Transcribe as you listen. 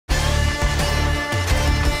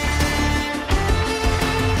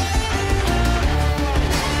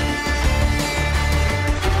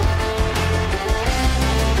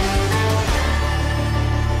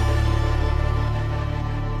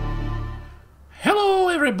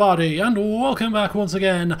everybody, and welcome back once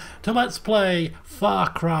again to Let's Play Far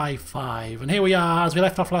Cry 5. And here we are, as we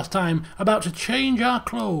left off last time, about to change our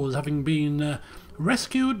clothes, having been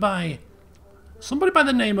rescued by somebody by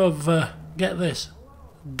the name of, get this,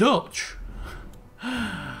 Dutch.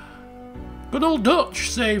 Good old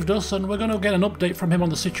Dutch saved us, and we're going to get an update from him on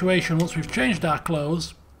the situation once we've changed our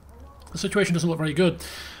clothes. The situation doesn't look very good.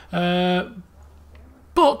 But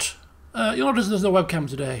you'll notice there's no webcam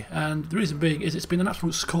today, and the reason being is it's been an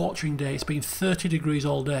absolute scorching day. It's been 30 degrees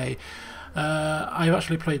all day. I've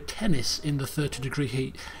actually played tennis in the 30-degree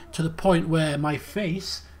heat to the point where my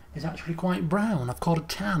face is actually quite brown. I've caught a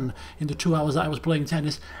tan in the 2 hours that I was playing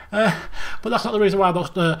tennis. But that's not the reason why I've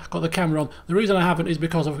got the camera on. The reason I haven't is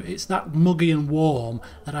because it's that muggy and warm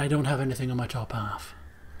that I don't have anything on my top half.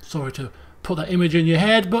 Sorry to put that image in your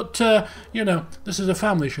head, but you know, this is a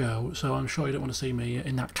family show, so I'm sure you don't want to see me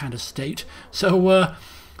in that kind of state. So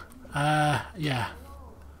yeah,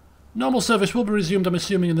 normal service will be resumed, I'm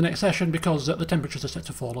assuming, in the next session, because the temperatures are set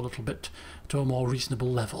to fall a little bit to a more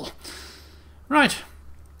reasonable level. Right,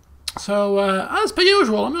 so as per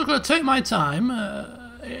usual, I'm just going to take my time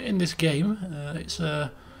in this game. It's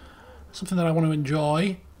something that I want to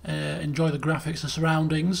enjoy the graphics, the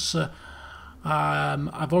surroundings.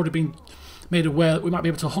 I've already been made aware that we might be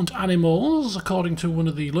able to hunt animals according to one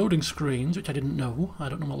of the loading screens, which I didn't know. I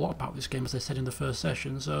don't know a lot about this game, as I said in the first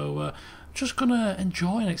session, so just going to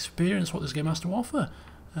enjoy and experience what this game has to offer.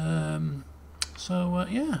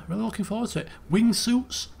 Yeah, really looking forward to it.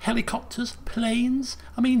 Wingsuits, helicopters, planes,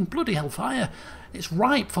 I mean, bloody hellfire. It's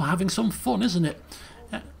ripe for having some fun, isn't it?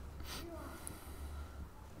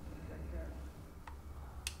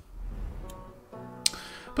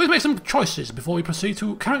 Please make some choices before we proceed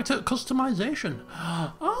to character customization.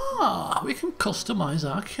 Ah, we can customize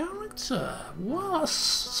our character. Well, that's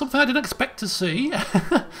something I didn't expect to see.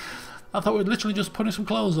 I thought we'd literally just putting some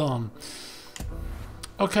clothes on.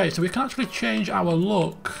 Okay, so we can actually change our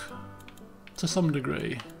look to some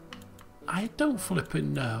degree. I don't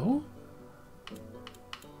flipping know.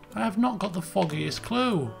 I have not got the foggiest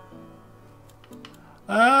clue.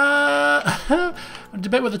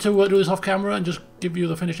 Debate whether to do this off camera and just give you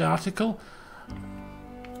the finished article.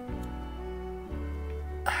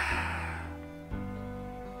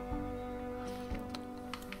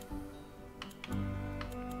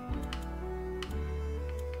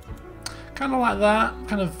 Kind of like that,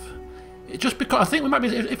 kind of. Just because I think we might be,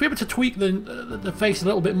 if we're able to tweak the face a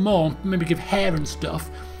little bit more, maybe give hair and stuff.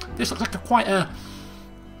 This looks like quite a,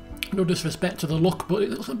 no disrespect to the look, but it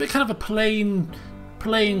looks a bit kind of a plain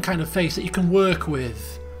kind of face that you can work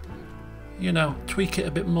with. You know, tweak it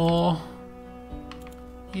a bit more.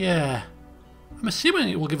 Yeah, I'm assuming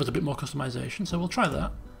it will give us a bit more customization, so we'll try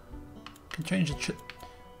that. Can change the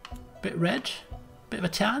bit red, bit of a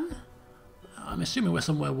tan. I'm assuming we're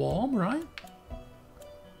somewhere warm, right?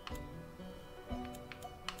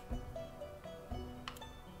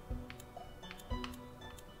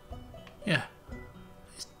 Yeah,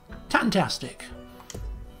 it's fantastic.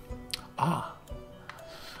 Ah.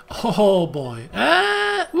 Oh boy.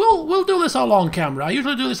 We'll do this all on camera. I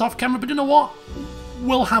usually do this off camera, but you know what?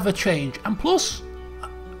 We'll have a change. And plus,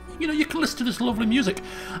 you know, you can listen to this lovely music.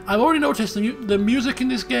 I've already noticed the music in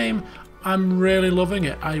this game. I'm really loving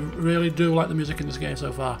it. I really do like the music in this game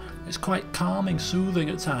so far. It's quite calming, soothing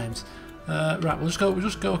at times. Right, we'll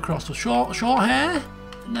just go across. So short hair?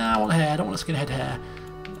 No, I want hair. I don't want a skinhead hair.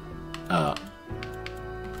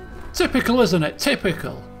 Typical, isn't it?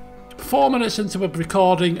 Typical. 4 minutes into a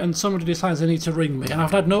recording and somebody decides they need to ring me, and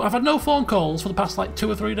I've had no phone calls for the past like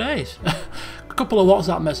 2 or 3 days. A couple of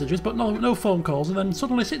WhatsApp messages, but no phone calls, and then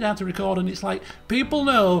suddenly sit down to record and it's like, people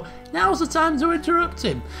know now's the time to interrupt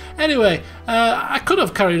him. Anyway, I could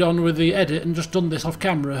have carried on with the edit and just done this off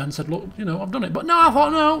camera and said, look, you know, I've done it, but no, I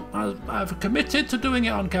thought no, I've committed to doing it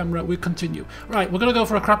on camera. We continue. Right, we're gonna go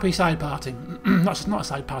for a crappy side parting. That's not a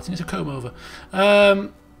side parting, it's a comb over.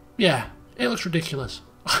 Yeah, it looks ridiculous.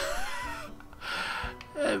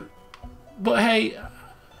 But hey,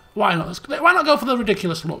 why not? Why not go for the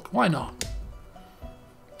ridiculous look? Why not?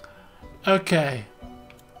 Okay.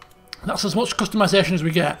 That's as much customization as we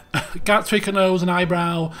get. Can't tweak a nose, an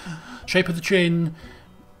eyebrow, shape of the chin.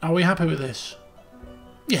 Are we happy with this?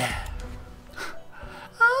 Yeah.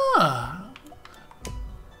 Ah.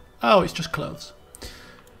 Oh, it's just clothes.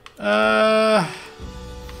 Let's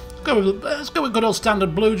go with good old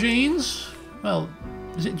standard blue jeans. Well,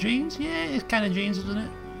 is it jeans? Yeah, it's kind of jeans, isn't it?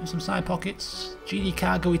 With some side pockets, GD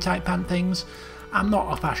cargo-y type pant things. I'm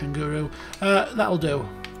not a fashion guru. That'll do.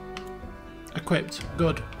 Equipped.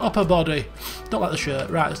 Good. Upper body. Don't like the shirt.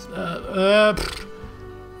 Right.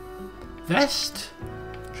 Vest?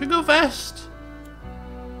 Should we go vest?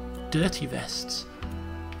 dirty vests.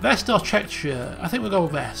 Vest or checked shirt? I think we'll go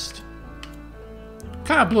vest.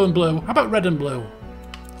 Kind of blue and blue. How about red and blue?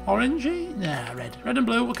 Orangey? Nah, red. Red and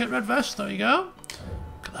blue. Look at red vest. There you go.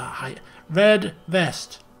 Look at that height. Red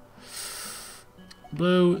vest.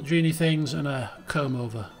 Blue genie things and a comb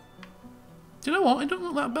over. Do you know what? It doesn't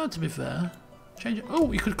look that bad, to be fair. Change it. Oh,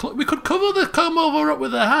 we could cover the comb over up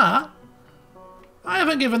with a hat. I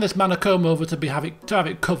haven't given this man a comb over to have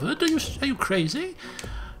it covered. Are you crazy?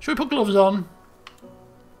 Should we put gloves on?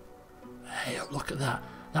 Hey, look at that.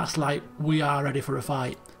 That's like we are ready for a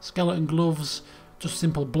fight. Skeleton gloves, just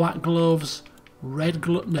simple black gloves, red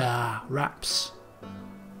wraps.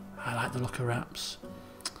 I like the look of wraps.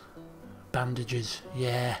 Bandages,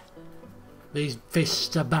 yeah. These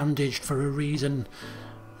fists are bandaged for a reason.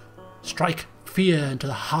 Strike fear into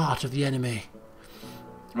the heart of the enemy.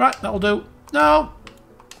 Right, that'll do. No!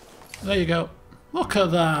 There you go. Look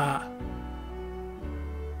at that.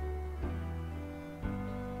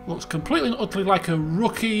 Looks completely and utterly like a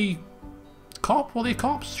rookie cop. What are they,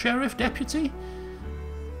 cops? Sheriff? Deputy?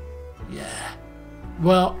 Yeah.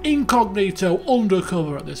 Well, incognito,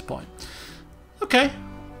 undercover at this point. Okay.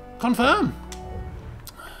 Confirm.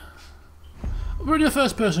 We're in a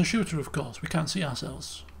first-person shooter, of course. We can't see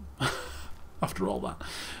ourselves. After all that.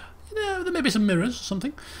 Yeah, there may be some mirrors or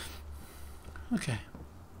something. Okay.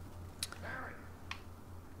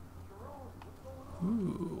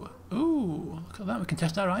 Ooh. Ooh. Look at that. We can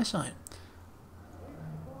test our eyesight.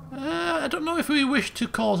 I don't know if we wish to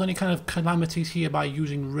cause any kind of calamities here by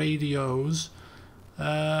using radios.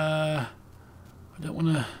 I don't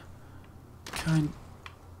want to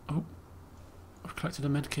Oh. I've collected a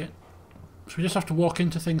med kit. So we just have to walk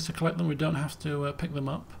into things to collect them. We don't have to pick them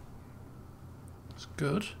up. That's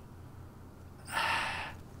good.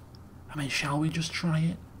 I mean, shall we just try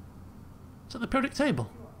it? Is that the periodic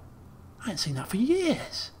table? I ain't seen that for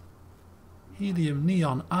years. Helium,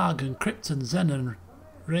 neon, argon, krypton, xenon,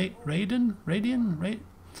 radium,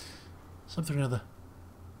 something or other.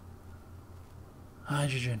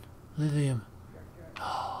 Hydrogen, lithium.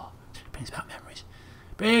 Oh, brings back memories.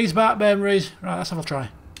 Brings back memories. Right, let's have a try.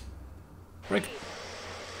 Break.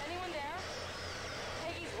 Anyone there?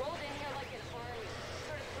 Peggy's rolled in here like an army.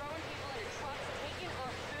 Started throwing people into trucks, taking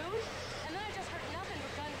our food, and then I just heard nothing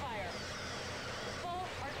but gunfire. People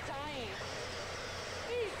are dying.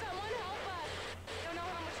 Please, someone help us. Don't know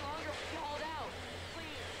how much longer we can hold out.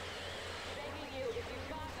 Please, begging you, if you've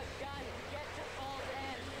got a gun, get to Falls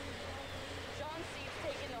End. John C's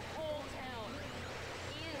taking the whole town.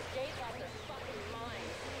 Ian's Gates lost their fucking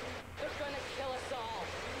minds. They're gonna kill us all.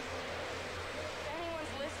 If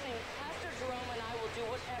anyone's listening, Pastor Jerome and I will do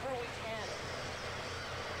whatever we can.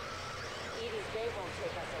 Edie's gate won't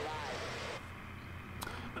take us alive.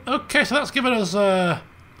 Okay, so that's given us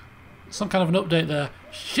some kind of an update there.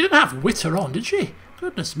 She didn't have Witter on, did she?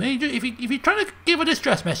 Goodness me. If you're trying to give a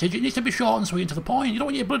distress message, it needs to be short and sweet and to the point. You don't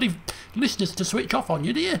want your bloody listeners to switch off on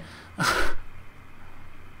you, do you?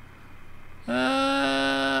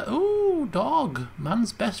 Ooh, dog.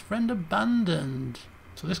 Man's best friend abandoned.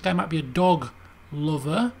 So this guy might be a dog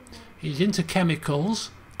lover. He's into chemicals.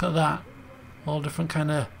 Look at that. All different kind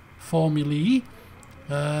of formulae.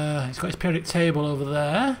 He's got his periodic table over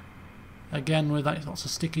there. Again with like lots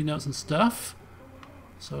of sticky notes and stuff.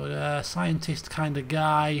 So scientist kind of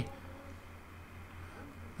guy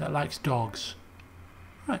that likes dogs.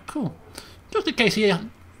 Right, cool. Just in case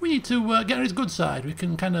we need to get on his good side, we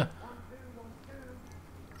can kind of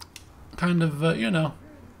you know,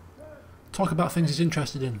 talk about things he's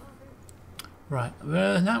interested in. Right, we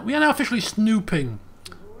are now officially snooping,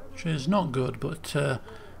 which is not good, but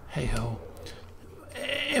hey ho.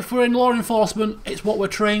 If we're in law enforcement, it's what we're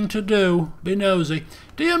trained to do. Be nosy.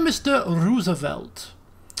 Dear Mr. Roosevelt,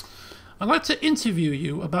 I'd like to interview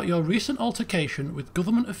you about your recent altercation with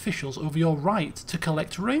government officials over your right to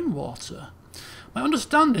collect rainwater. My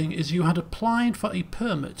understanding is you had applied for a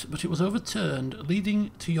permit, but it was overturned,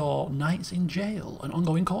 leading to your nights in jail, an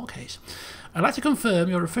ongoing court case. I'd like to confirm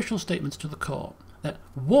your official statements to the court that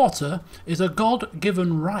water is a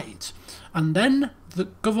God-given right, and then the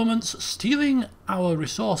government's stealing our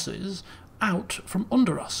resources out from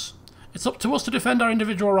under us. It's up to us to defend our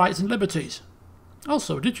individual rights and liberties.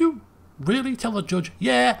 Also, did you really tell the judge,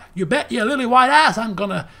 yeah, you bet your lily white ass I'm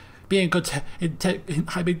gonna be in good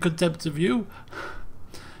tempt of you?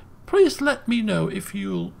 Please let me know if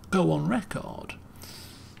you'll go on record.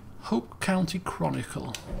 Hope County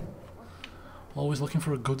Chronicle. Always looking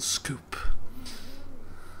for a good scoop.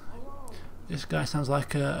 This guy sounds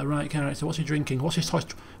like a right character. What's he drinking? What's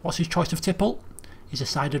his choice of tipple? He's a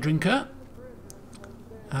cider drinker.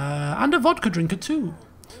 And a vodka drinker too.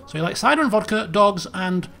 So you like cider and vodka, dogs,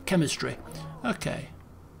 and chemistry. Okay.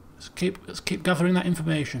 Let's keep gathering that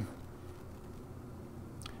information.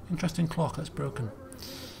 Interesting clock that's broken.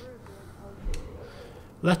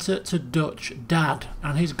 Letter to Dutch Dad,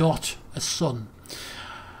 and he's got a son.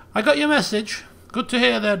 I got your message. Good to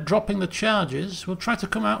hear they're dropping the charges. We'll try to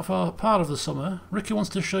come out for part of the summer. Ricky wants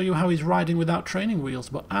to show you how he's riding without training wheels,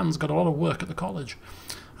 but Anne's got a lot of work at the college.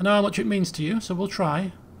 I know how much it means to you, so we'll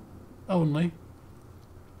try. Only.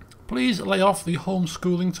 Please lay off the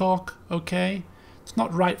homeschooling talk, okay? It's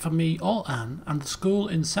not right for me or Anne, and the school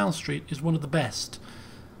in South Street is one of the best.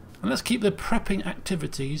 And let's keep the prepping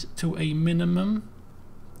activities to a minimum.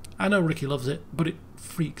 I know Ricky loves it, but it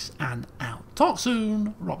freaks Anne out. Talk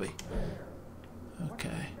soon, Robbie.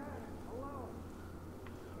 Okay.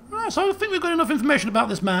 Right, so I think we've got enough information about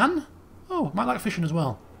this man. Oh, might like fishing as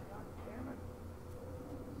well.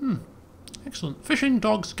 Excellent. Fishing,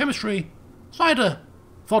 dogs, chemistry, cider,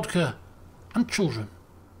 vodka, and children.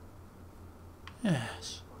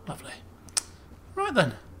 Yes, lovely. Right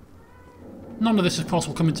then. None of this, of course,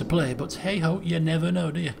 will come into play, but hey-ho, you never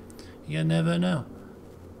know, do you? You never know.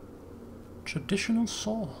 Traditional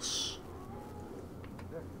sauce.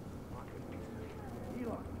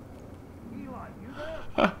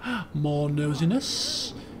 More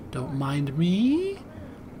nosiness. Don't mind me.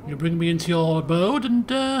 You bring me into your abode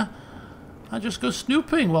and I just go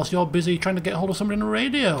snooping whilst you're busy trying to get hold of somebody on the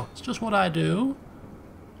radio. It's just what I do.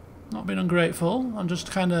 Not being ungrateful. I'm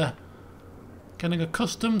just kind of getting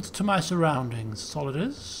accustomed to my surroundings. That's all it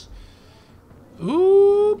is.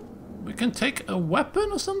 Ooh, we can take a weapon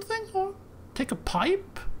or something, or take a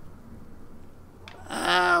pipe.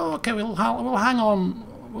 Oh, okay. We'll hang on.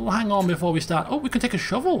 We'll hang on before we start. Oh, we can take a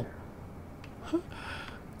shovel.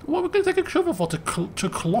 What are we going to take a shovel for? To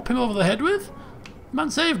clop him over the head with? Man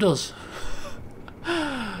saved us.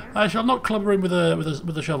 I shall not clubber him with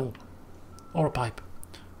a shovel or a pipe.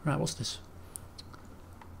 Right, what's this?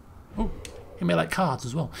 Oh, he may like cards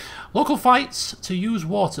as well. Local fights to use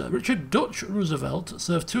water. Richard Dutch Roosevelt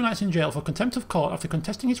served 2 nights in jail for contempt of court after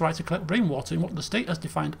contesting his right to collect rainwater in what the state has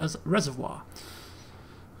defined as reservoir.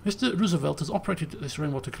 Mr. Roosevelt has operated this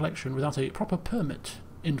rainwater collection without a proper permit,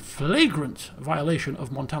 in flagrant violation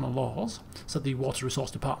of Montana laws, said the Water Resource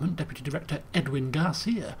Department Deputy Director Edwin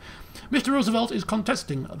Garcia. Mr. Roosevelt is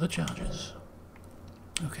contesting the charges.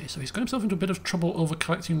 Okay, so he's got himself into a bit of trouble over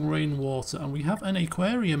collecting rainwater, and we have an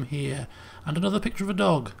aquarium here, and another picture of a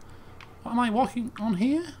dog. What am I walking on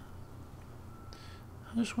here?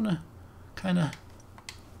 I just want to kind of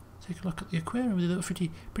take a look at the aquarium with the little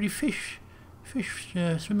pretty fish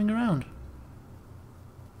swimming around.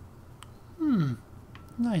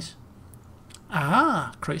 Nice.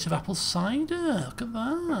 Ah, crates of apple cider. Look at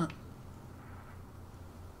that.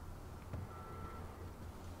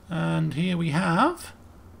 And here we have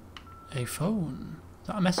a phone. Is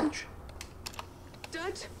that a message?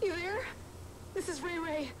 Dutch, you there? This is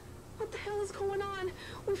Ray. What the hell is going on?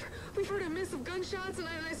 We've heard a miss of gunshots, and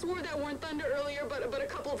I swore that weren't thunder earlier, but a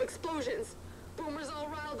couple of explosions. Boomer's all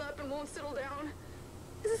riled up and won't settle down.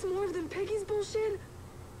 Is this more than Peggy's bullshit?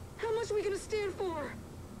 How much are we gonna stand for?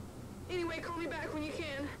 Anyway, call me back when you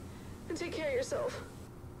can, and take care of yourself.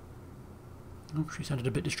 Oh, she sounded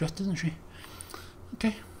a bit distressed, doesn't she?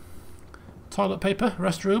 Okay. Toilet paper,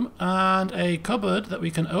 restroom, and a cupboard that we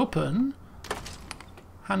can open.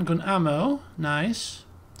 Handgun ammo, nice.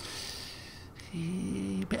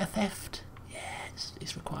 Bit of theft, yeah,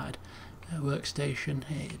 it's required. Workstation,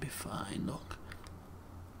 hey, it'll be fine. Look,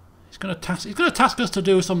 he's gonna task us to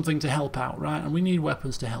do something to help out, right? And we need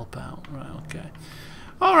weapons to help out, right? Okay.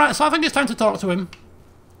 All right, so I think it's time to talk to him.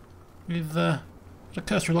 We've a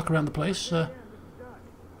cursory look around the place. Eli,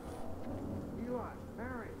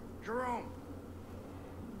 Mary, Jerome.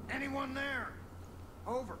 Anyone there?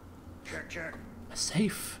 Over. Check. A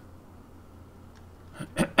safe.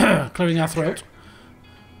 Clearing our throat.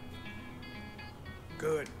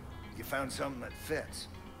 Good. You found something that fits.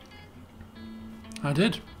 I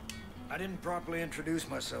did. I didn't properly introduce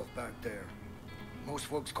myself back there. Most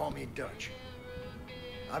folks call me Dutch.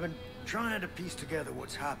 I've been trying to piece together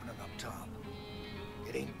what's happening up top.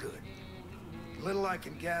 It ain't good. Little I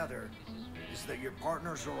can gather is that your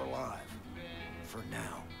partners are alive. For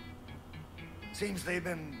now. Seems they've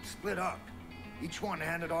been split up. Each one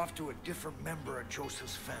handed off to a different member of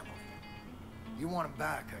Joseph's family. You want him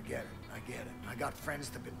back, I get it. I got friends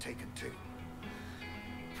that've been taken too.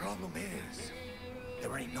 Problem is,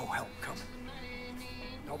 there ain't no help coming.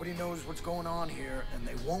 Nobody knows what's going on here, and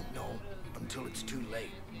they won't know until it's too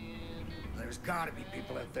late. There's gotta be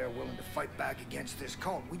people out there willing to fight back against this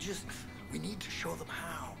cult. We need to show them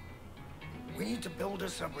how. We need to build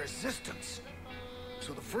us a resistance.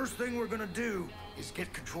 So the first thing we're gonna do is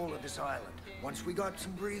get control of this island. Once we got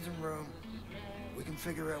some breathing room, we can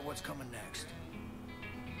figure out what's coming next.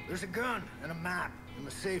 There's a gun and a map in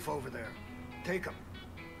the safe over there. Take them.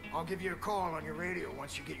 I'll give you a call on your radio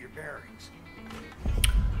once you get your bearings.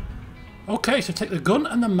 Okay, so take the gun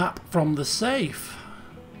and the map from the safe.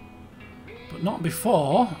 But not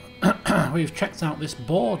before we've checked out this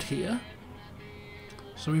board here.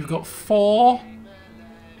 So we've got 4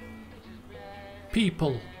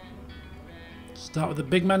 people. Start with the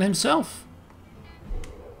big man himself.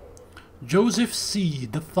 Joseph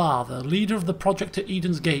Seed, the father, leader of the project at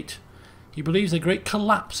Eden's Gate. He believes a great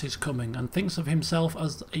collapse is coming and thinks of himself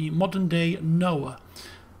as a modern-day Noah.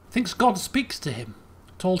 Thinks God speaks to him,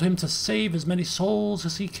 told him to save as many souls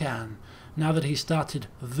as he can, now that he started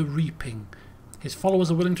the reaping. His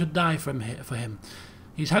followers are willing to die for him.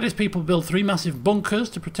 He's had his people build 3 massive bunkers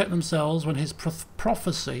to protect themselves when his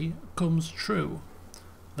prophecy comes true.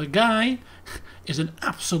 The guy is an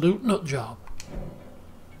absolute nutjob.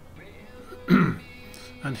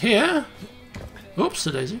 And here,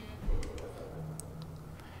 oops-a-daisy,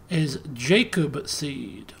 is Jacob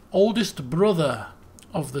Seed, oldest brother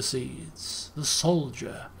of the Seeds, the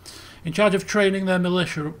soldier, in charge of training their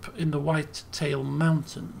militia up in the Whitetail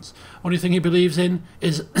Mountains. Only thing he believes in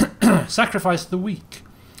is sacrifice the weak.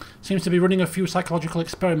 Seems to be running a few psychological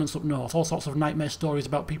experiments up north, all sorts of nightmare stories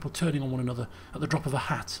about people turning on one another at the drop of a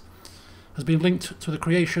hat. Has been linked to the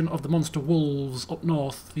creation of the monster wolves up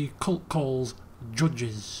north the cult calls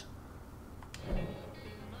Judges.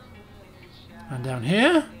 And down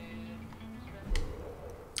here,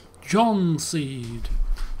 John Seed,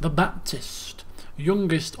 the Baptist,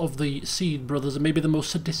 youngest of the Seed brothers and maybe the most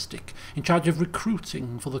sadistic, in charge of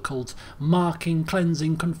recruiting for the cult, marking,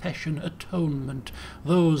 cleansing, confession, atonement.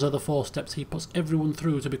 Those are the 4 steps he puts everyone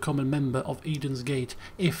through to become a member of Eden's Gate,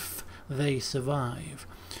 if they survive.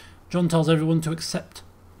 John tells everyone to accept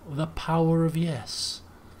the power of yes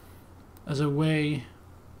as a way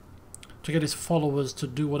to get his followers to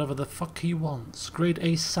do whatever the fuck he wants. Grade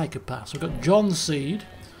A psychopath. So we've got John Seed.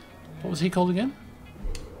 What was he called again?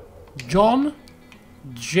 John,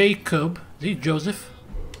 Jacob, is he Joseph?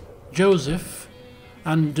 Joseph,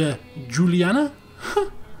 and Juliana?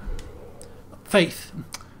 Faith.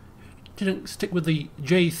 Didn't stick with the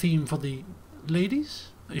J theme for the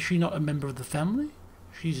ladies? Is she not a member of the family?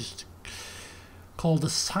 She's called the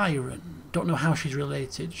Siren. Don't know how she's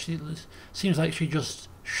related. She seems like she just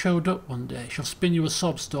showed up one day. She'll spin you a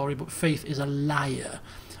sob story, but Faith is a liar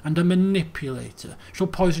and a manipulator. She'll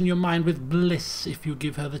poison your mind with bliss if you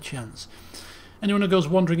give her the chance. Anyone who goes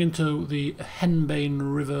wandering into the Henbane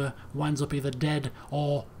River winds up either dead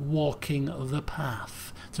or walking the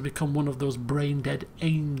path to become one of those brain-dead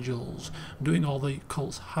angels doing all the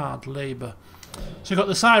cult's hard labour. So you've got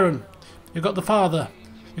the Siren, you've got the father,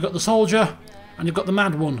 you've got the soldier, and you've got the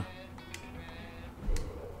mad one,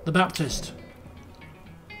 the Baptist.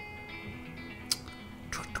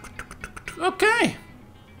 Okay,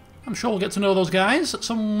 I'm sure we'll get to know those guys at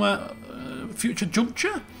some future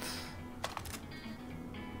juncture.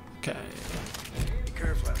 Okay. Be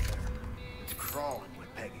careful out there. It's crawling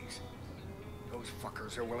with Peggies. Those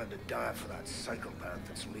fuckers are willing to die for that psychopath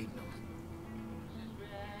that's leading them.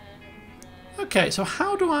 Okay, so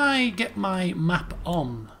how do I get my map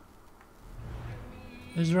on?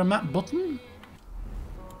 Is there a map button?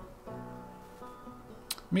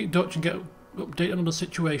 Meet Dutch and get updated on the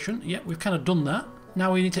situation. Yeah, we've kind of done that.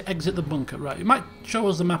 Now we need to exit the bunker. Right, it might show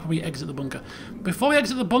us the map when we exit the bunker. Before we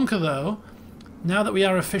exit the bunker, though, now that we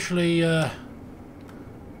are officially...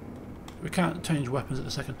 we can't change weapons at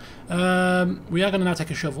the second. We are going to now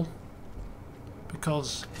take a shovel.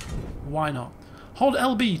 Because, why not? Hold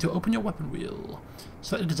LB to open your weapon wheel.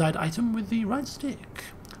 Select a desired item with the right stick.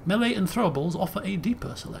 Melee and throwables offer a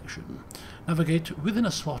deeper selection. Navigate within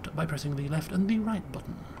a slot by pressing the left and the right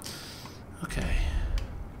button. Okay.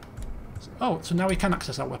 Oh, so now we can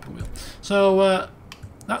access our weapon wheel. So,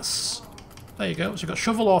 that's... There you go. So you've got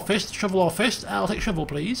shovel or fist, shovel or fist. I'll take shovel,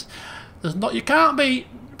 please. There's not... You can't be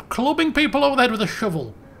clubbing people over the head with a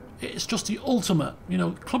shovel. It's just the ultimate. You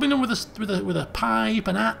know, clubbing them with a pipe,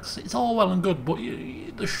 an axe, it's all well and good, but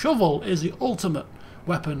the shovel is the ultimate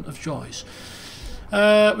weapon of choice.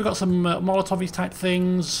 We've got some Molotov-y type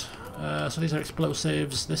things. So these are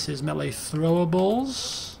explosives. This is melee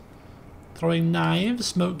throwables. Throwing knives,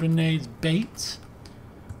 smoke grenades, bait.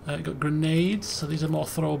 You've got grenades, so these are more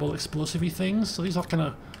throwable, explosive-y things. So these are kind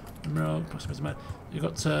of... You've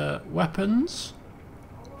got weapons.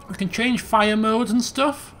 We can change fire modes and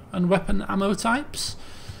stuff, and weapon ammo types.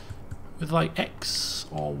 With like X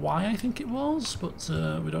or Y, I think it was, but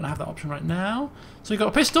we don't have that option right now. So we've got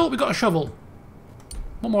a pistol, we've got a shovel.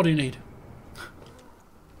 What more do you need?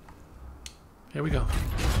 Here we go.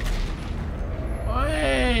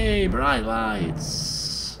 Hey, bright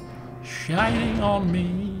lights shining on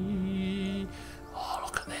me. Oh,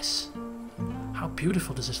 look at this. How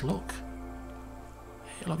beautiful does this look?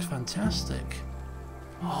 It looks fantastic.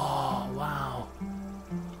 Oh, wow.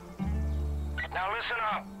 Now listen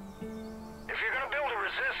up. If you're gonna build a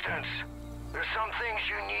resistance, there's some things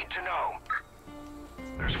you need to know.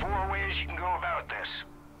 There's 4 ways you can go about this.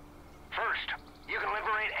 First, you can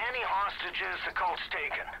liberate any hostages the cult's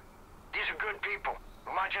taken. These are good people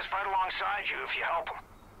who might just fight alongside you if you help them.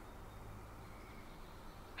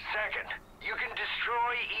 Second, you can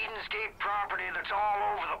destroy Eden's Gate property that's all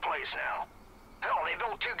over the place now. Hell, they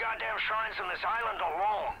built 2 goddamn shrines on this island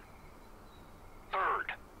alone.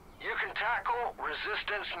 Third, you can tackle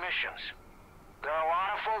resistance missions. There are a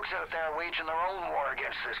lot of folks out there waging their own war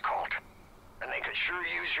against this cult, and they could sure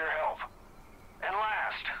use your help. And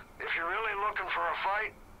last, if you're really looking for a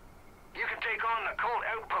fight, you can take on the cult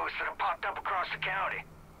outposts that have popped up across the county.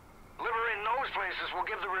 Liberating those places will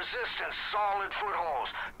give the resistance solid footholds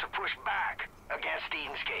to push back against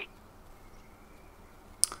Eden's Gate.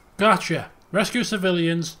 Gotcha. Rescue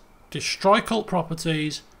civilians, destroy cult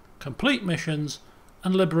properties, complete missions,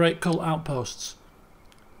 and liberate cult outposts.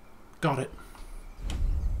 Got it.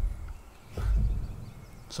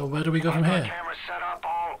 So where do we go from here? Cameras set up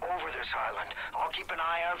all over this island. I'll keep an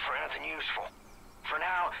eye out for anything useful. For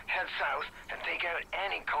now, head south and take out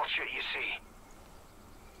any cult shit you see.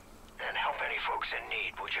 And help any folks in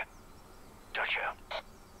need, would you? Dutch out.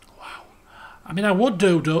 Wow. I mean, I would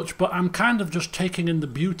do, Dutch, but I'm kind of just taking in the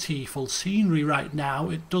beautiful scenery right now.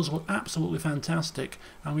 It does look absolutely fantastic.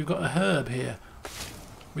 And we've got a herb here.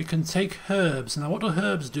 We can take herbs. Now, what do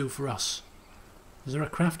herbs do for us? Is there a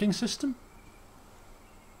crafting system?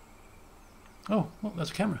 Oh, well,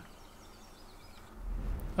 there's a camera.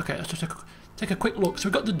 Okay, let's just take a quick look. So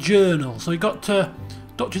we've got the journal. So we've got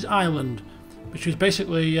Dutch's Island, which is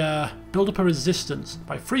basically build up a resistance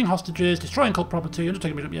by freeing hostages, destroying cult property,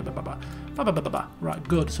 undertaking... Yeah, blah, blah, blah, blah, blah, blah. Right,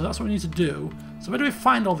 good. So that's what we need to do. So where do we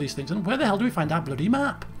find all these things? And where the hell do we find our bloody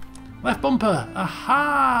map? Left bumper.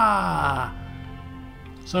 Aha!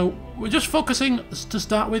 So we're just focusing, to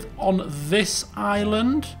start with, on this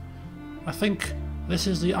island. I think this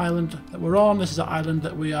is the island that we're on. This is the island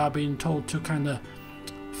that we are being told to kind of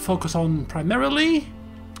focus on primarily.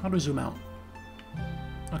 How do we zoom out?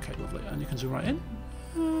 Okay, lovely. And you can zoom right in.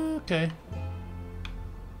 Okay.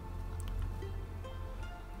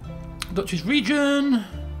 Dutch's region.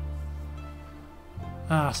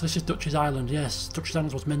 Ah, so this is Dutch's Island. Yes, Dutch's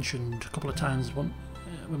Island was mentioned a couple of times when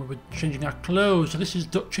we were changing our clothes. So this is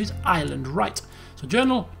Dutch's Island. Right. So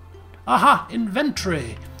journal. Aha!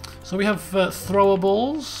 Inventory. So we have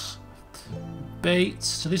throwables, baits.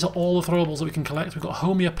 So these are all the throwables that we can collect. We've got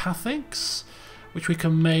homeopathics, which we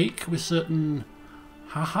can make with certain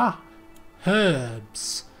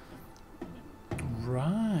herbs.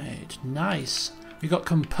 Right, nice. We got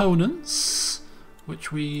components,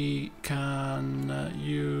 which we can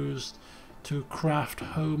use to craft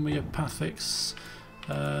homeopathics.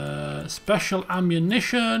 Special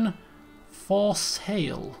ammunition for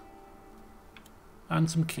sale. And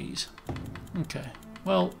some keys. Okay.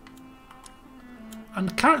 Well,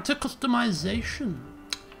 and character customization.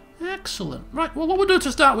 Excellent. Right, well, what we'll do to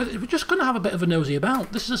start with is we're just going to have a bit of a nosy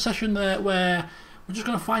about. This is a session there where we're just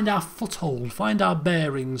going to find our foothold, find our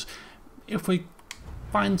bearings. If we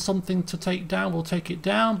find something to take down, we'll take it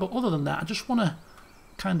down. But other than that, I just want to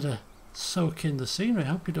kind of soak in the scenery. I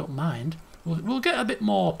hope you don't mind. We'll get a bit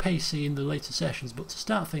more pacey in the later sessions, but to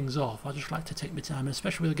start things off, I just like to take my time, and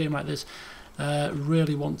especially with a game like this,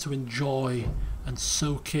 really want to enjoy and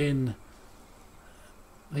soak in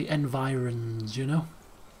the environs, you know?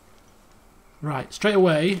 Right, straight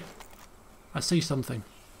away, I see something.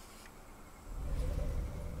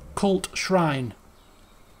 Cult Shrine.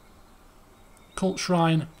 Cult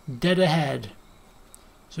Shrine, dead ahead.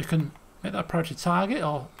 So you can make that a priority target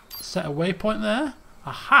or set a waypoint there.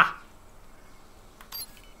 Aha!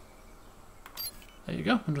 There you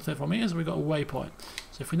go, 134 metres, we've got a waypoint.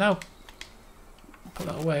 So if we now put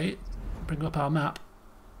that away, bring up our map.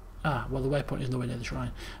 Ah, well, the waypoint is nowhere near the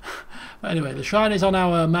shrine. But anyway, the shrine is on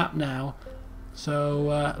our map now. So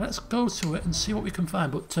let's go to it and see what we can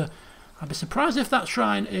find. But I'd be surprised if that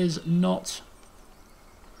shrine is not...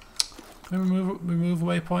 Can we remove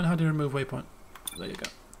waypoint? How do you remove waypoint? There you go.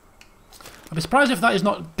 I'd be surprised if that is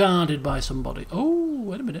not guarded by somebody. Oh,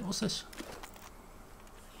 wait a minute, what's this?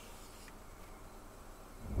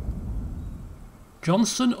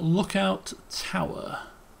 Johnson Lookout Tower.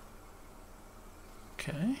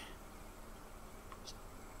 Okay.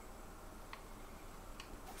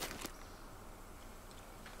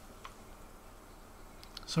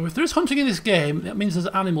 So if there is hunting in this game, that means there's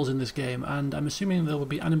animals in this game, and I'm assuming there will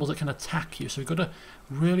be animals that can attack you, so we've got to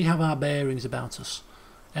really have our bearings about us.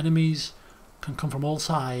 Enemies can come from all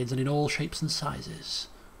sides and in all shapes and sizes.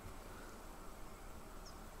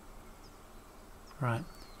 Right,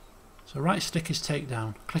 so right stick is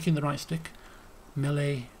takedown. Clicking the right stick,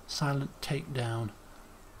 melee, silent takedown.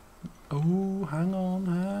 Oh, hang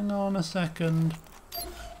on a second.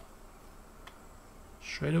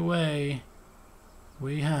 Straight away,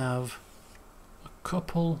 we have a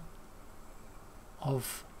couple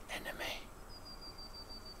of enemy.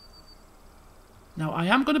 Now, I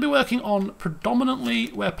am going to be working on predominantly,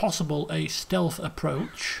 where possible, a stealth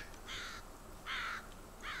approach.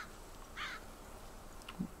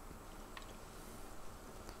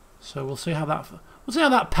 So we'll see how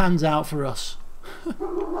that pans out for us.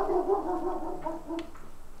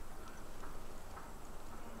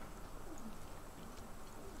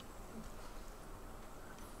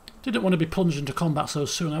 Didn't want to be plunged into combat so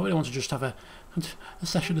soon. I really want to just have a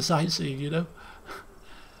session of sightseeing, you know.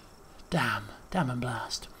 Damn and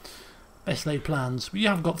blast. Best laid plans. We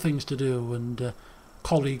have got things to do and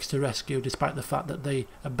colleagues to rescue, despite the fact that they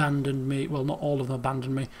abandoned me. Well, not all of them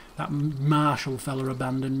abandoned me. That Marshall fella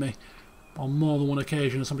abandoned me on more than one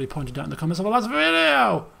occasion, as somebody pointed out in the comments of the last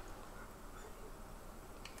video.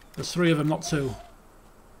 There's 3 of them, not 2.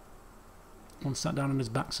 One sat down on his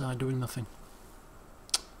backside doing nothing.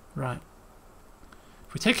 Right.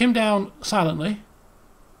 If we take him down silently,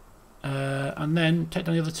 and then take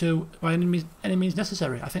down the other 2 by any means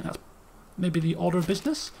necessary, I think that's maybe the order of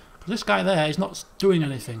business. Because this guy there is not doing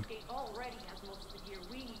anything.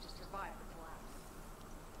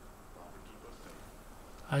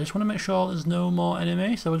 I just want to make sure there's no more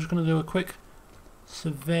enemy, so we're just going to do a quick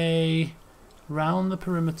survey round the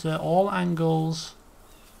perimeter, all angles,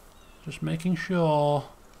 just making sure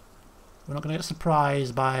we're not going to get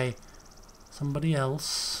surprised by somebody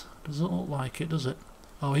else. Doesn't look like it, does it?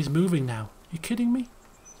 Oh, he's moving now. You kidding me?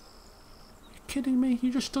 You kidding me?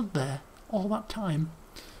 You just stood there all that time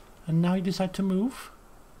and now you decide to move?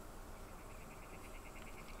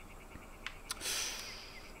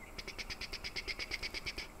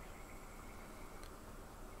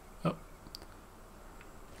 Oh.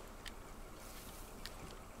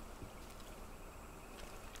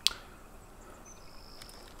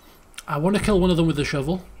 I want to kill one of them with the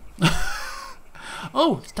shovel.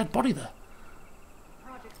 Oh, it's a dead body there.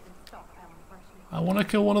 I want to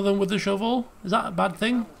kill one of them with the shovel. Is that a bad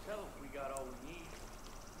thing?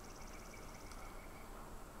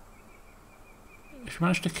 If we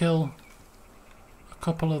manage to kill a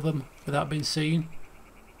couple of them without being seen,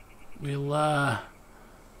 we'll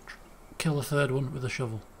kill the 3rd one with a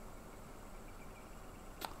shovel.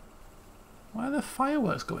 Why are there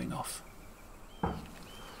fireworks going off?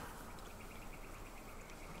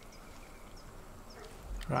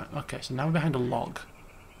 Right, okay, so now we're behind a log.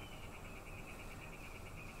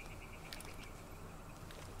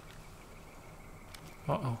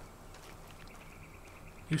 Uh-oh.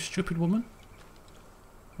 You stupid woman.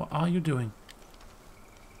 What are you doing?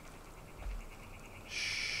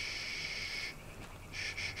 Shh.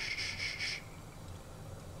 Shh.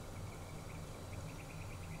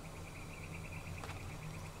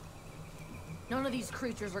 None of these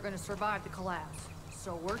creatures are going to survive the collapse,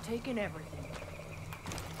 so we're taking everything.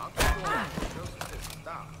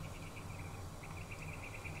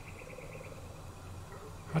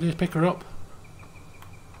 How do you pick her up?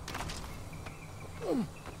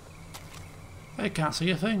 They can't see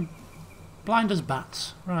a thing. Blind as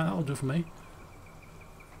bats. Right, that'll do for me.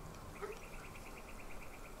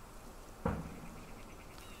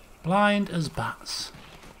 Blind as bats.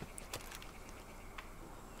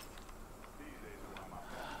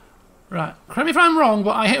 Right, correct me if I'm wrong,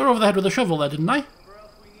 but I hit her over the head with a shovel there, didn't I?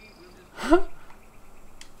 Can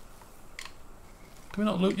we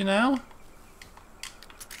not loot you now?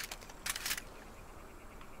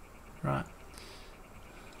 Right.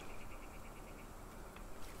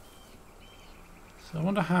 So I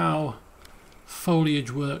wonder how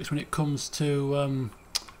foliage works when it comes to, you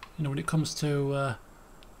know, when it comes to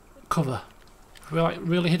cover. If we're like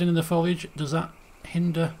really hidden in the foliage, does that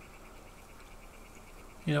hinder,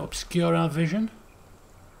 you know, obscure our vision?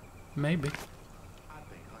 Maybe.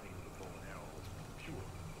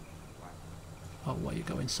 Oh, where are you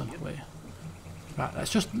going, son? Wait. Right,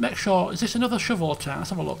 let's just make sure. Is this another shovel attack? Let's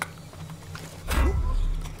have a look.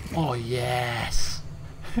 Oh, yes.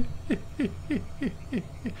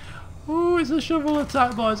 Oh, it's a shovel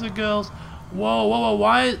attack, boys and girls. Whoa, whoa, whoa,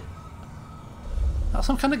 why? That's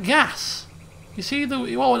some kind of gas. You see, it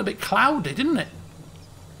went a bit cloudy, didn't it?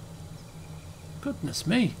 Goodness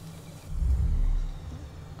me.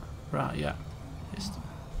 Right, yeah.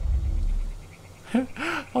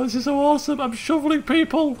 Oh, this is so awesome. I'm shoveling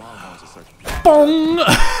people. Bong!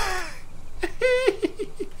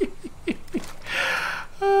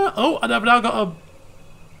 Oh, and I've now got a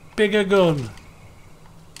bigger gun.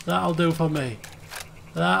 That'll do for me.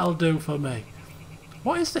 That'll do for me.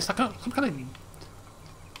 What is this? Like some kind of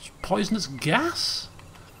poisonous gas?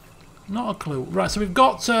 Not a clue. Right, so we've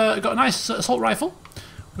got a nice assault rifle.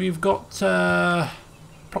 We've got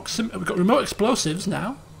we've got remote explosives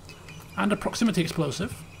now, and a proximity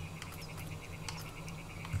explosive.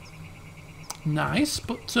 Nice,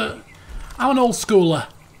 but I'm an old schooler.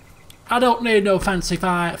 I don't need no fancy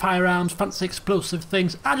firearms, fancy explosive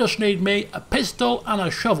things. I just need me a pistol and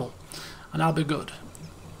a shovel, and I'll be good.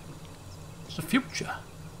 It's the future.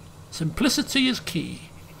 Simplicity is key.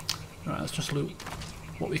 Right, let's just loot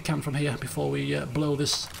what we can from here before we blow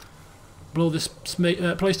this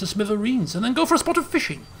place to smithereens, and then go for a spot of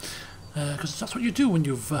fishing. Because that's what you do when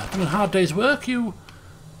you've done a hard day's work. A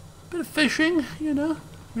bit of fishing, you know,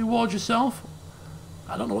 reward yourself.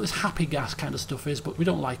 I don't know what this happy gas kind of stuff is, but we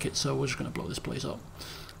don't like it, so we're just going to blow this place up.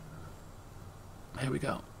 Here we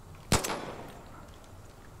go.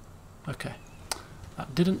 Okay,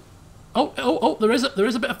 that didn't. Oh! There is a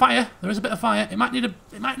bit of fire. There is a bit of fire. It might need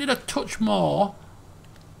a touch more,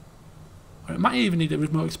 or it might even need a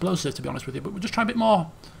remote explosive, to be honest with you. But we'll just try a bit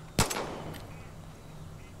more.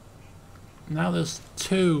 Now there's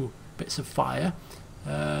 2 bits of fire.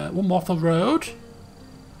 One more for the road.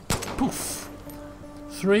 Poof.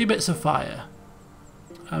 3 bits of fire.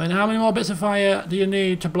 I mean, how many more bits of fire do you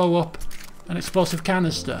need to blow up an explosive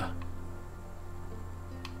canister?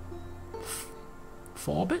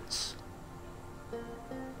 4 bits?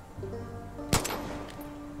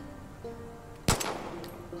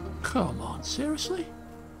 Come on, seriously?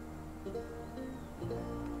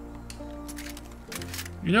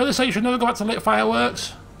 You know they say you should never go back to lit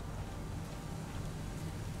fireworks?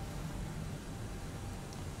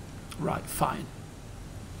 Right, fine.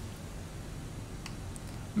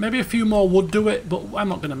 Maybe a few more would do it, but I'm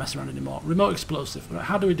not going to mess around anymore. Remote explosive. Right,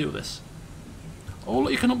 how do we do this? Oh,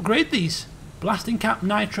 look, you can upgrade these. Blasting cap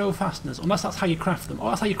nitro fasteners. Unless that's how you craft them. Oh,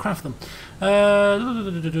 that's how you craft them.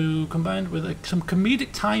 Combined with some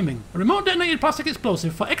comedic timing. A remote detonated plastic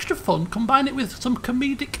explosive. For extra fun, combine it with some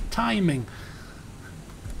comedic timing.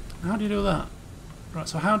 How do you do that? Right,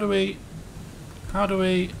 so how do we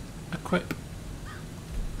equip?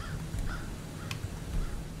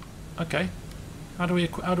 Okay. How do we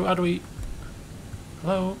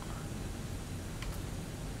hello?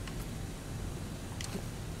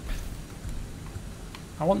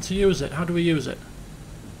 I want to use it. How do we use it?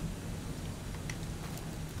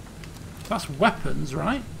 That's weapons,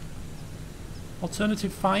 right?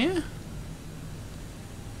 Alternative fire?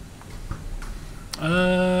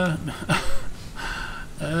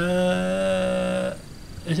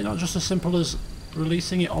 Is it not just as simple as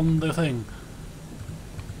releasing it on the thing?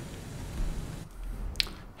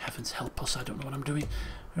 Heavens help us, I don't know what I'm doing.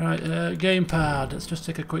 Right, gamepad. Let's just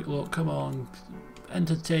take a quick look. Come on.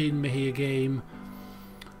 Entertain me here, game.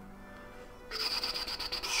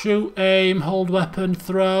 Shoot, aim, hold weapon,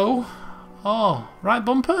 throw. Oh, right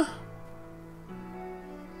bumper?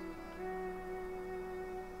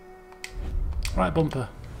 Right bumper.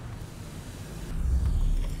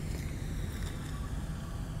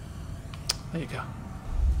 There you go.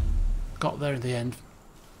 Got there in the end.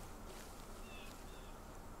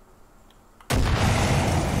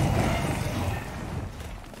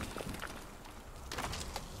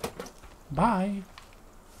 Bye.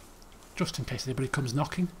 Just in case anybody comes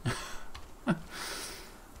knocking.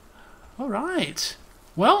 Alright.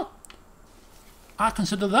 Well, I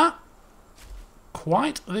consider that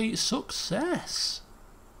quite the success.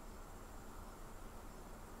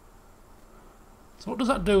 So what does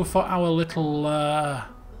that do for our little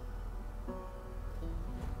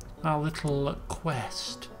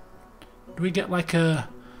quest? Do we get like a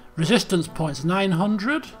resistance points?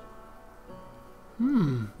 900?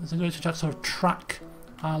 Is it going to sort of track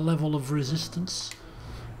our level of resistance?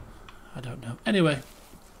 I don't know. Anyway,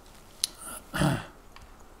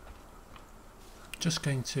 just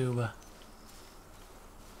going to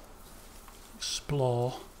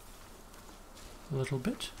explore a little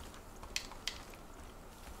bit.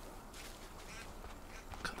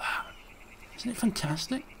 Look at that. Isn't it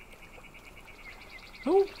fantastic?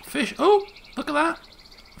 Oh, fish. Oh, look at that.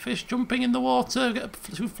 Fish jumping in the water. Get a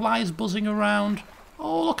few flies buzzing around.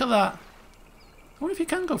 Oh, look at that. I wonder if you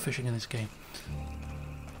can go fishing in this game.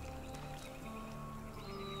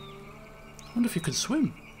 I wonder if you could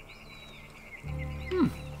swim.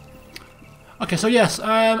 Okay, so yes,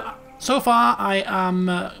 So far, I am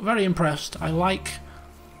very impressed. I like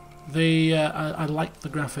the I like the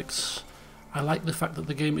graphics. I like the fact that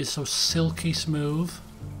the game is so silky smooth,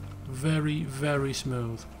 very, very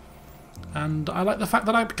smooth. And I like the fact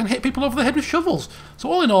that I can hit people over the head with shovels.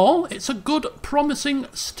 So all in all, it's a good, promising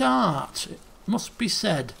start, it must be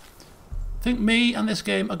said. I think me and this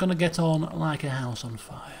game are going to get on like a house on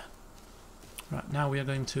fire. Right, now we are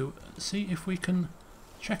going to see if we can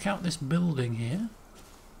check out this building here.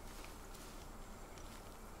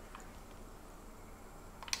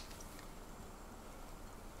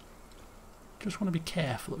 Just want to be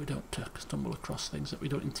careful that we don't stumble across things that we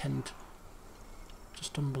don't intend to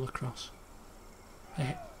stumble across.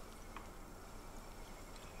 Hey.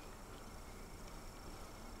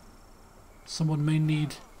 Someone may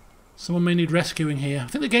need rescuing here.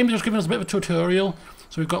 I think the game is just giving us a bit of a tutorial.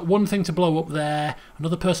 So we've got one thing to blow up there,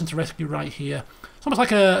 another person to rescue right here. It's almost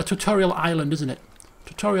like a tutorial island, isn't it?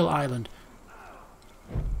 Tutorial island.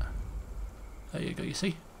 There you go, you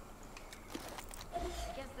see?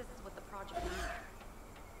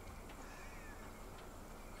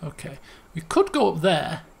 Okay, we could go up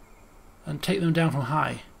there and take them down from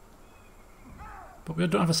high, but we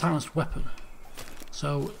don't have a silenced weapon,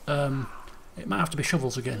 so it might have to be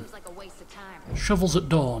shovels again. Seems like a waste of time. Shovels at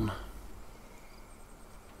dawn.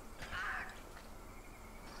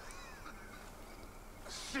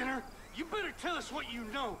 Sinner, you better tell us what you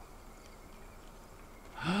know.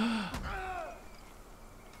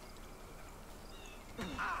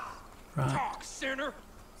 Right. Talk, sinner.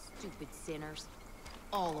 Stupid sinners.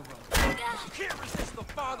 All of them. You can't resist the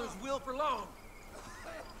Father's will for long.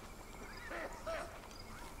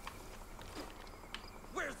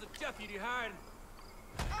 Where's the deputy hiding?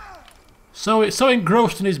 So it's so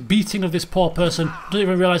engrossed in his beating of this poor person, doesn't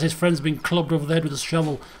even realise his friend's been clubbed over the head with a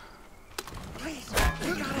shovel. Please,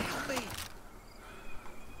 you gotta help me.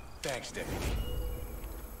 Thanks, deputy.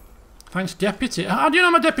 Thanks, deputy. How do you know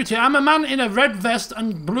I'm a deputy? I'm a man in a red vest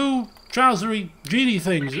and blue trousery genie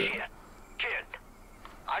things. Kid,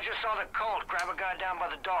 I just saw the cult grab a guy down by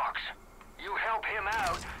the docks. You help him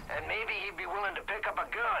out, and maybe he'd be willing to pick up a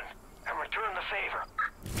gun and return the favor.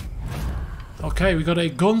 Okay, we got a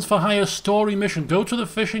guns for hire story mission. Go to the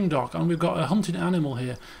fishing dock, and we've got a hunted animal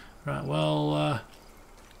here. Right, well,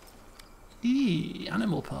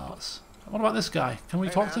 animal parts. What about this guy? Can we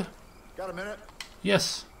talk to? Got a minute?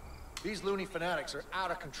 Yes. These loony fanatics are out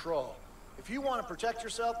of control. If you want to protect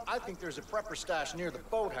yourself, I think there's a prepper stash near the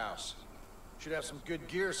boathouse. Should have some good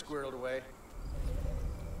gear squirreled away.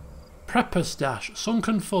 Prepper stash,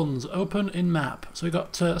 sunken funds, open in map. So we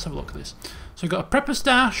got. Let's have a look at this. So we've got a prepper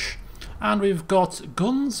stash, and we've got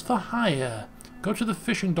guns for hire. Go to the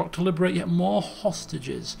fishing dock to liberate yet more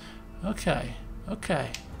hostages. Okay,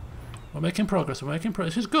 okay. We're making progress. We're making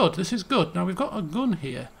progress. This is good. This is good. Now we've got a gun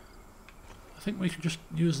here. I think we could just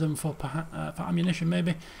use them for ammunition,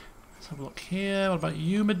 maybe. Let's have a look here. What about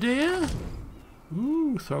you, my dear?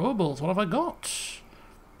 Ooh, throwables. What have I got?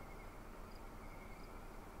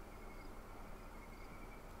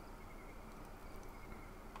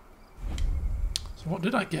 So what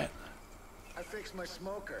did I get? I fixed my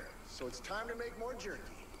smoker, so it's time to make more jerky.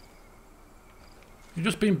 You've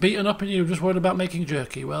just been beaten up and you're just worried about making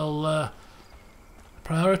jerky. Well,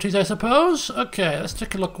 priorities, I suppose. Okay, let's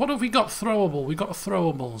take a look. What have we got throwable? We got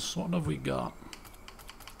throwables. What have we got?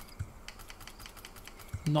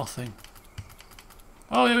 Nothing.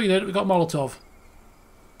 Oh, yeah, we did. We got Molotov.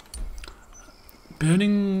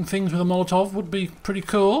 Burning things with a Molotov would be pretty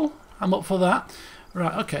cool. I'm up for that.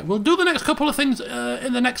 Right, okay. We'll do the next couple of things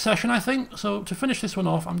in the next session, I think. So, to finish this one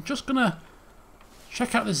off, I'm just going to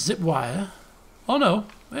check out this zip wire. Oh, no.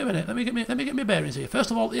 Wait a minute. Let me get my bearings here.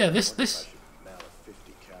 First of all, yeah, this...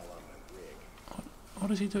 What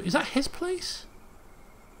does he do? Is that his place?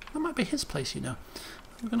 That might be his place, you know.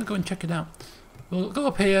 I'm going to go and check it out. We'll go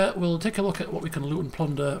up here. We'll take a look at what we can loot and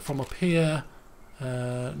plunder from up here.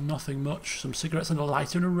 Nothing much. Some cigarettes and a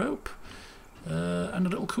lighter and a rope. And a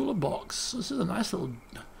little cooler box. This is a nice little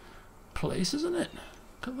place, isn't it?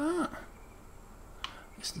 Look at that.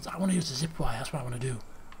 I want to use the zip wire. That's what I want to do.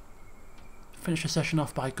 Finish the session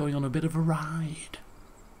off by going on a bit of a ride.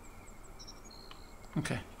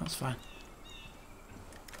 Okay, that's fine.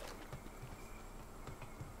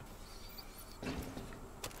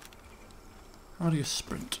 How do you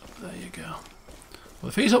sprint? There you go. Well,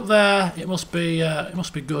 if he's up there, it must be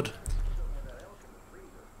good.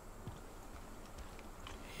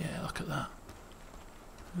 Yeah, look at that.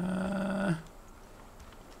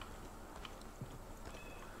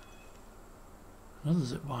 Another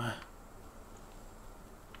zip wire.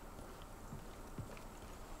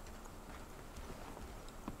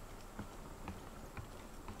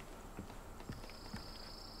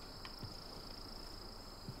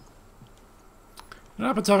 don't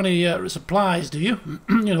happen to have any supplies, do you?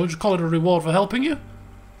 You know, just call it a reward for helping you.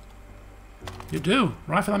 You do.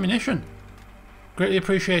 Rifle ammunition. Greatly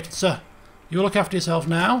appreciated, sir. You look after yourself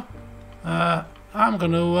now. I'm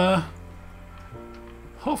going to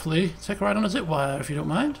hopefully take a ride on a zip wire, if you don't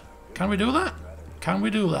mind. Can we do that? Can we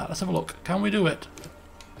do that? Let's have a look. Can we do it?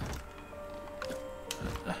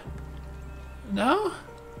 No?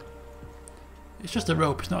 It's just a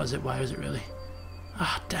rope. It's not a zip wire, is it really?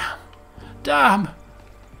 Ah, damn. Damn!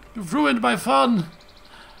 You've ruined my fun.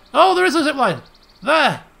 Oh, there is a zip line.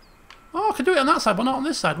 There. Oh, I can do it on that side, but not on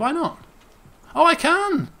this side. Why not? Oh, I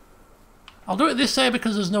can! I'll do it this way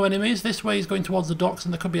because there's no enemies. This way is going towards the docks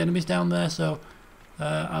and there could be enemies down there, so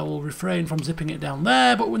I will refrain from zipping it down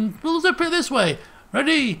there, but we'll zip it this way.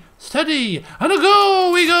 Ready, steady, and a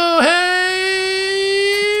go! We go!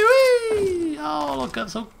 Hey! Whee! Oh, look,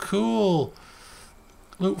 that's so cool.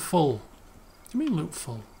 Loot full. What do you mean loot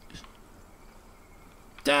full?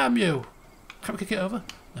 Damn you! Can't we kick it over?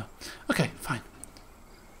 No. Okay, fine.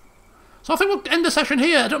 So I think we'll end the session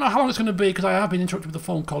here. I don't know how long it's going to be because I have been interrupted with a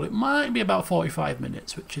phone call. It might be about 45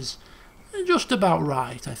 minutes, which is just about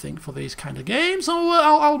right, I think, for these kind of games. So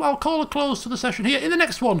I'll call a close to the session here. In the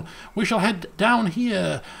next one, we shall head down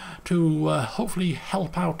here to hopefully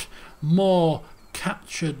help out more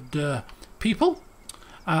captured people.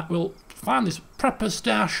 We'll find this prepper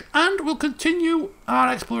stash and we'll continue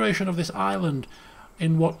our exploration of this island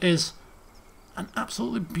in what is an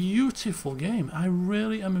absolutely beautiful game. I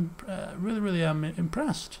really am, really am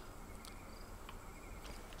impressed.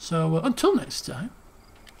 So until next time,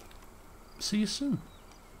 see you soon.